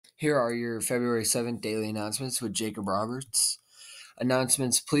Here are your February 7th daily announcements with Jacob Roberts.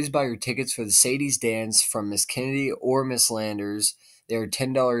 Announcements: please buy your tickets for the Sadie's Dance from Miss Kennedy or Miss Landers. They are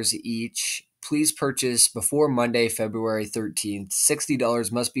 $10 each. Please purchase before Monday, February 13th.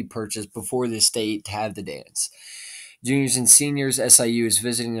 $60 must be purchased before this date to have the dance. Juniors and seniors, SIU is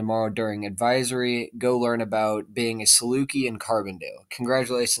visiting tomorrow during advisory. Go learn about being a Saluki in Carbondale.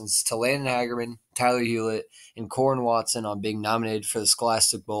 Congratulations to Landon Hagerman, Tyler Hewlett, and Corin Watson on being nominated for the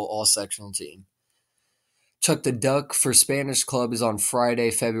Scholastic Bowl All-Sectional Team. Chuck the Duck for Spanish Club is on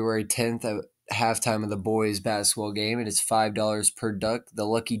Friday, February 10th at halftime of the boys' basketball game. It is $5 per duck. The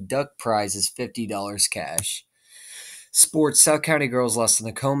Lucky Duck prize is $50 cash. Sports: South County girls lost to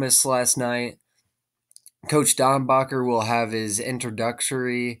Nokomis last night. Coach Dombacher will have his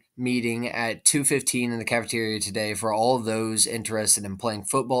introductory meeting at 2:15 in the cafeteria today for all of those interested in playing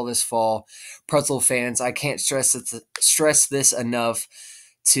football this fall. Pretzel fans, I can't stress this enough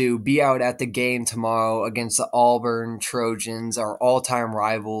to be out at the game tomorrow against the Auburn Trojans, our all-time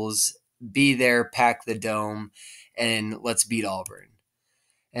rivals. Be there, pack the dome, and let's beat Auburn.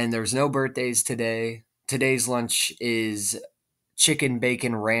 And there's no birthdays today. Today's lunch is chicken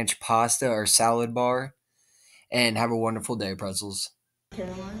bacon ranch pasta or salad bar. And have a wonderful day, Pretzels.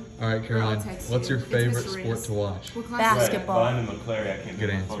 Caroline. All right, Caroline, what's your favorite sport to watch? Basketball. Good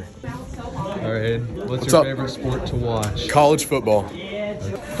answer. All right, what's your favorite sport to watch? College football.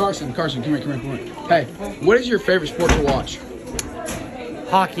 Carson, come here. Hey, what is your favorite sport to watch?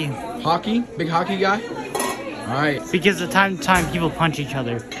 Hockey. Hockey? Big hockey guy? All right. Because of time to time, people punch each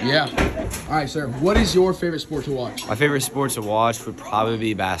other. Yeah. All right, sir. What is your favorite sport to watch? My favorite sport to watch would probably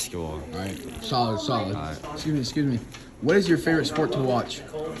be basketball. All right. Solid. All right. Excuse me. What is your favorite sport to watch?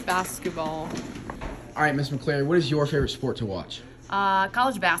 Basketball. All right, Miss McClary, what is your favorite sport to watch?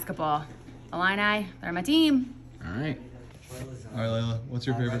 College basketball. Illini, they're my team. All right. All right, Layla, what's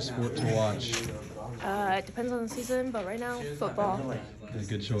your favorite sport to watch? It depends on the season, but right now, football. Yeah,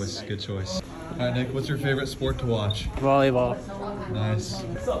 good choice. All right, Nick, what's your favorite sport to watch? Volleyball. Nice.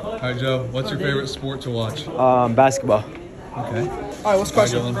 All right, Joe, what's your favorite sport to watch? Basketball. Okay. All right, what's the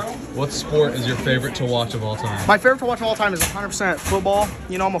question? All right, Dylan, what sport is your favorite to watch of all time? My favorite to watch of all time is 100% football.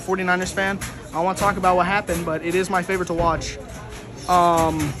 You know, I'm a 49ers fan. I want to talk about what happened, but it is my favorite to watch.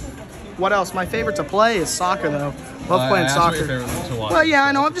 What else? My favorite to play is soccer, though. Love playing soccer. Your favorite to watch. Well, yeah,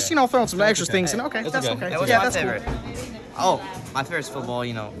 I know. I'm just, throwing some extra things in. Okay, that's okay. That was Yeah, my that's favorite. cool. Oh, my favorite is football. I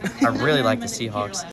really like the Seahawks.